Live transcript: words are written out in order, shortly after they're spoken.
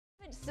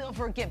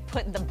Silver get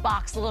put in the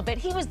box a little bit.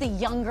 He was the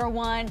younger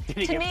one.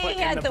 To me, he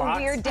had the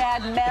weird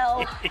dad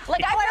Mel.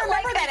 Like I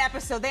remember that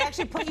episode. They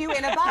actually put you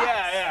in a box.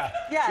 Yeah.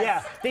 Yes.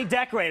 Yeah, they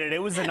decorated it.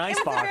 It was a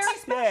nice box. It was very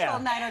special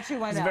 90210. It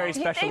was a very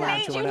special They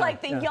made you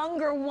like the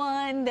younger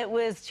one that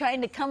was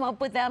trying to come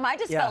up with them. I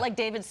just felt like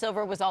David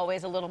Silver was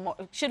always a little more,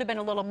 should have been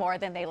a little more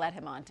than they let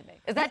him on to be.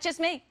 Is that just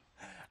me?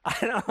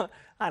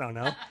 I don't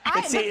know.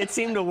 It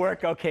seemed to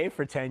work okay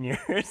for 10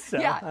 years. So,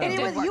 yeah, and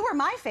you were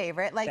my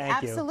favorite. Like,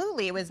 Thank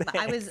absolutely. You.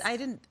 It was. I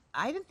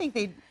didn't think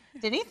they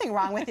did anything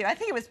wrong with you. I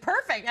think it was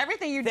perfect.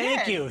 Everything you did.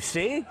 Thank you.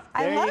 See,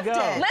 I loved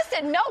it.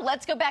 Listen, no,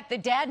 let's go back. The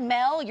dad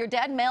Mel, your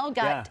dad Mel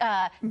got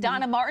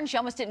Donna Martin. She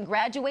almost didn't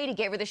graduate. He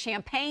gave her the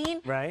champagne.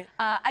 Right.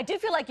 I do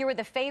feel like you were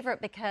the favorite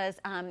because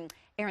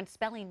Aaron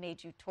Spelling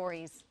made you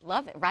Tori's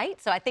love it,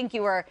 right? So I think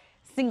you were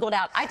singled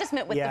out. I just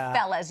meant with the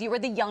fellas. You were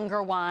the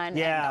younger one.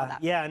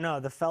 Yeah, no,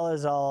 the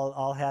fellas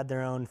all had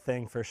their own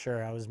thing for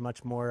sure. I was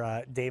much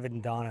more David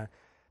and Donna,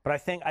 but I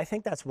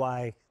think that's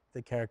why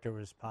the character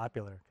was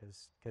popular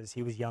because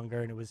he was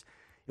younger and it was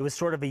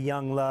sort of a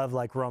young love,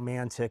 like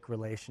romantic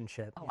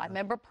relationship. Oh, I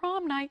remember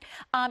prom night.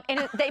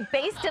 They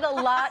based it a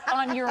lot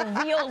on your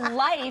real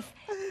life.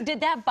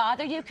 Did that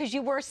bother you? Because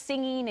you were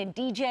singing and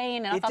DJing,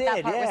 and I thought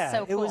that part was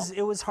so cool.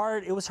 It was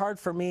hard. It was hard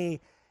for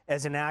me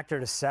as an actor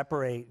to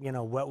separate,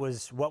 what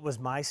was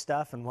my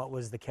stuff and what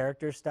was the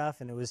character stuff,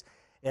 and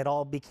it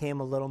all became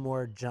a little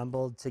more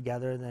jumbled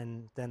together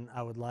than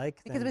I would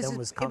like. Because it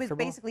was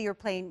basically you're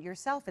playing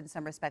yourself in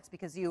some respects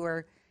because you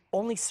were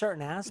only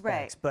certain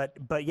aspects,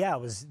 but yeah,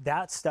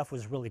 that stuff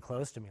was really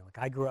close to me. Like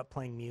I grew up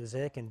playing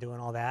music and doing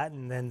all that,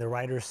 and then the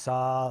writers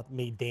saw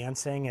me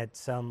dancing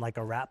at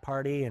a rap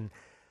party, and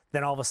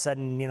then all of a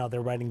sudden,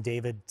 they're writing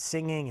David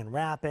singing and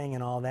rapping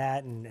and all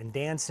that and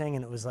dancing,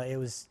 and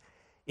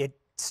it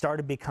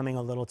started becoming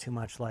a little too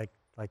much like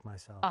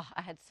myself. Oh,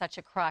 I had such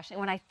a crush. And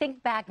when I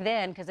think back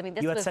then, because I mean,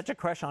 this You was... had such a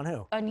crush on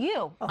who? On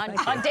you,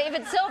 on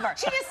David Silver.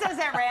 She just says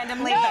that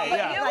randomly. No,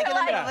 but you were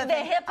like the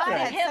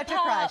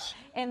hip-hop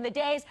in the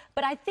days.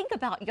 But I think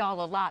about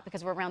y'all a lot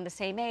because we're around the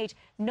same age.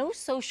 No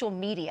social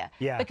media.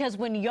 Yeah. Because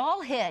when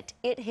y'all hit,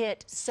 it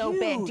hit so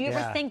big. Do you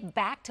ever think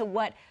back to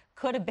what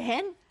could have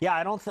been? Yeah,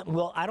 I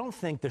don't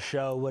think the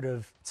show would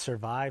have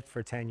survived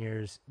for 10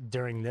 years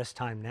during this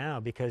time now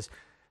because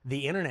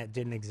the internet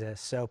didn't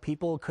exist, so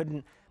people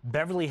couldn't.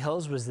 Beverly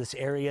Hills was this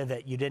area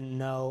that you didn't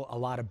know a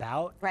lot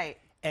about, right?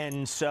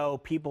 And so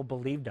people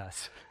believed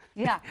us.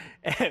 Yeah.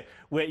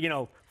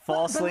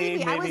 Falsely. Believe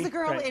me, maybe. I was the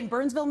girl in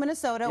Burnsville,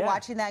 Minnesota,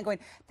 watching that, and going,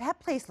 "That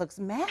place looks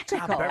magical."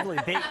 God, Beverly,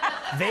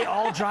 they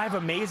all drive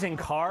amazing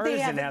cars.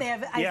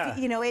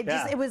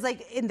 It was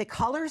like, and the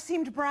colors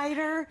seemed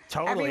brighter.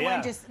 Totally,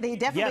 They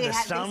definitely the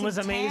sun was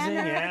amazing.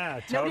 Tanner. Yeah,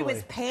 totally. Nobody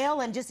was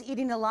pale and just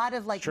eating a lot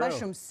of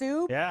mushroom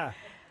soup. Yeah.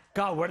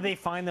 God, where do they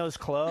find those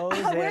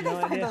clothes? Where do they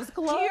find those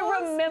clothes? Do you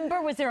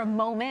remember, was there a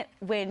moment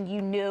when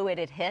you knew it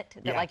had hit,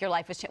 that your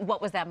life was changing?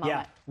 What was that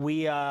moment?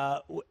 Yeah,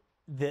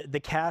 the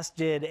cast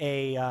did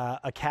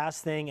a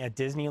cast thing at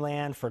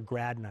Disneyland for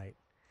grad night.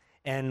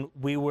 And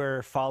we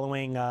were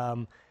following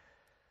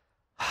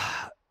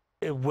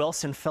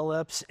Wilson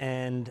Phillips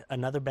and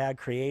Another Bad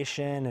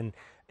Creation.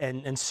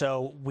 And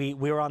so we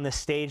were on this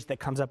stage that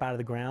comes up out of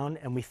the ground,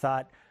 and we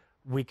thought,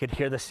 we could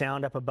hear the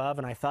sound up above,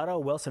 and I thought, oh,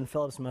 Wilson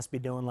Phillips must be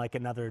doing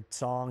another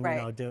song,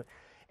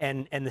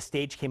 and the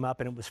stage came up,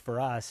 and it was for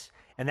us,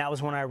 and that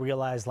was when I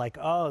realized,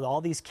 oh,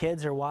 all these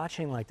kids are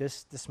watching,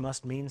 this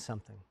must mean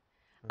something.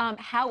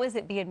 How is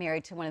it being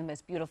married to one of the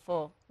most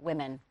beautiful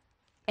women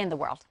in the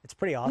world? It's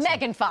pretty awesome.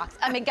 Megan Fox.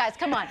 I mean, guys,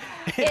 come on.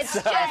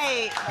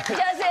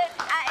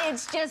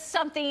 It's just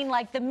something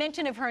like the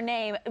mention of her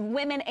name,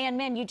 women and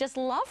men, you just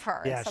love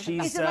her. Yeah, is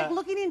it like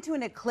looking into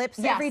an eclipse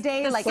every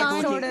day? Like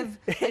it sort of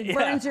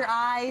burns your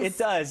eyes? It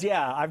does,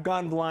 yeah. I've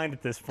gone blind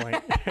at this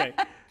point.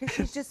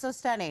 She's just so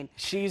stunning.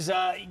 She's,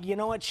 you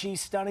know what?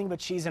 She's stunning,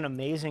 but she's an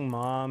amazing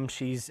mom.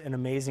 She's an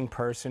amazing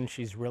person.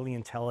 She's really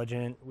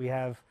intelligent. We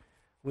have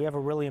a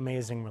really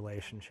amazing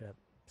relationship.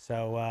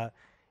 So,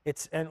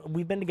 and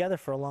we've been together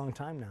for a long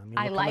time now.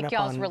 I like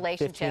y'all's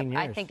relationship.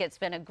 I think it's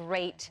been a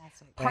great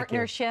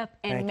partnership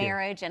and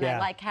marriage, and I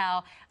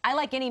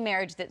like any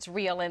marriage that's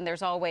real, and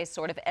there's always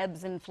sort of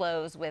ebbs and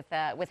flows with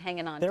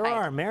hanging on. There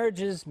are.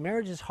 Marriage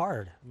is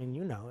hard. I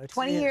mean, it's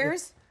 20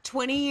 years.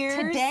 20 years.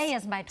 Today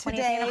is my 20th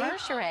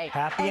anniversary.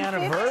 Happy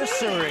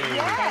anniversary.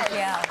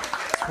 Yes.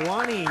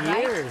 20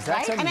 years.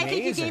 That's amazing. And I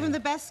think you gave him the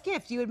best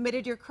gift. You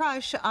admitted your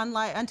crush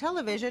on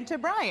television to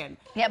Brian.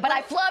 Yeah, but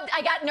I flubbed.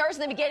 I got nervous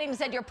in the beginning and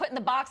said, you're put in the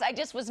box. I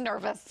just was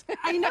nervous.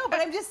 I know, but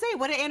I'm just saying,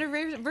 what an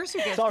anniversary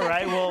gift. It's all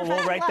right. We'll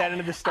write that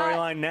into the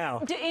storyline now.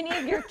 Do any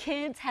of your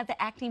kids have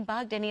the acting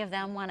bug? Do any of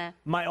them want to?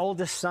 My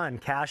oldest son,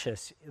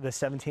 Cassius, the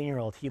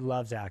 17-year-old, he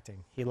loves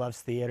acting. He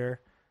loves theater.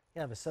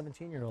 Yeah, I have a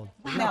 17-year-old.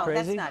 No,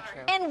 that's not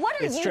true. And what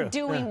are you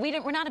doing?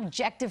 We're not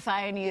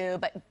objectifying you,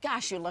 but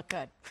gosh, you look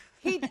good.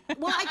 Well, you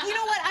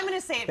know what? I'm going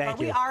to say it.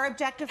 We are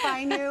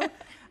objectifying you.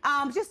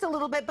 Just a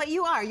little bit, but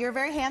you're a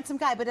very handsome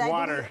guy. But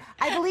Water.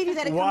 I believe you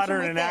that it Water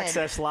comes and from an within.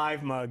 Access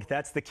Live mug.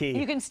 That's the key.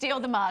 You can steal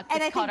the mug. And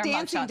It's I think called our mug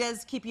dancing shot.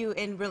 does keep you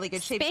in really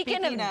good shape.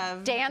 Speaking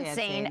of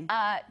dancing,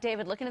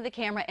 David, look into the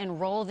camera and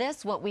roll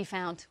this, what we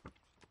found.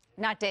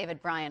 Not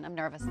David, Brian. I'm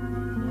nervous.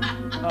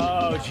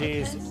 Oh,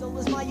 jeez.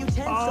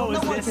 Oh,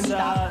 is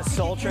this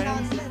Soul Train?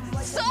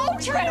 Soul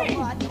Train!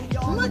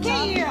 Look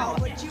at you!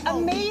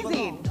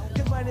 Amazing!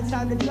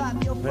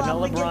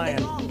 Vanilla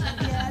Brian.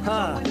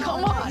 Huh.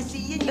 Come on.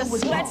 The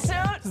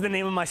sweatsuit. This is the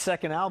name of my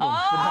second album,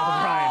 Oh, Vanilla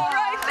Brian.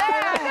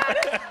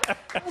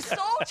 right there.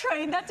 Soul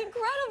Train. That's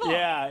incredible.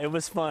 Yeah, it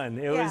was fun.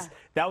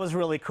 That was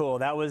really cool.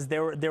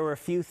 There were a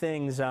few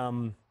things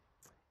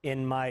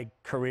in my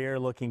career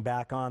looking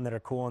back on that are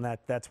cool, and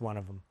that's one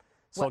of them.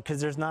 So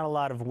because there's not a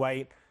lot of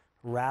white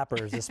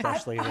rappers,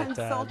 especially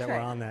that were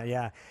on that.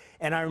 Yeah,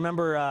 and I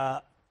remember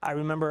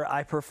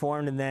I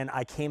performed, and then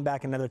I came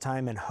back another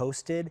time and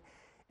hosted.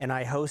 And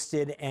I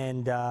hosted,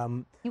 and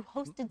you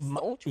hosted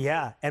Soul Train?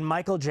 Yeah, and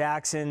Michael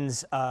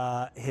Jackson's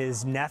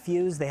his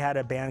nephews, they had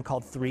a band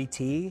called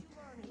 3T,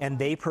 and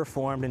they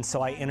performed, and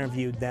so I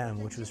interviewed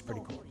them, which was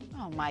pretty cool.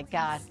 Oh my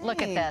God!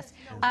 Look at this.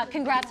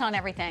 Congrats on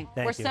everything.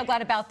 Thank We're you. so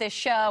glad about this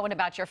show and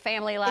about your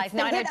family life.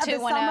 It's the hit of the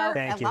summer.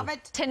 Thank you. I love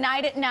it.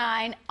 Tonight at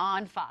 9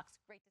 on Fox.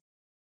 Great.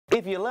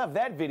 If you love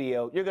that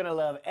video, you're going to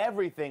love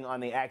everything on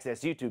the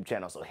Access YouTube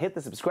channel. So hit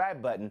the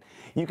subscribe button.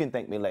 You can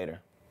thank me later.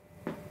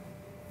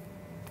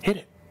 Hit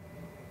it.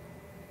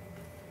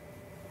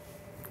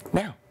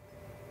 Now.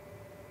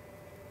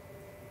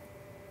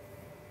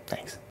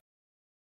 Thanks.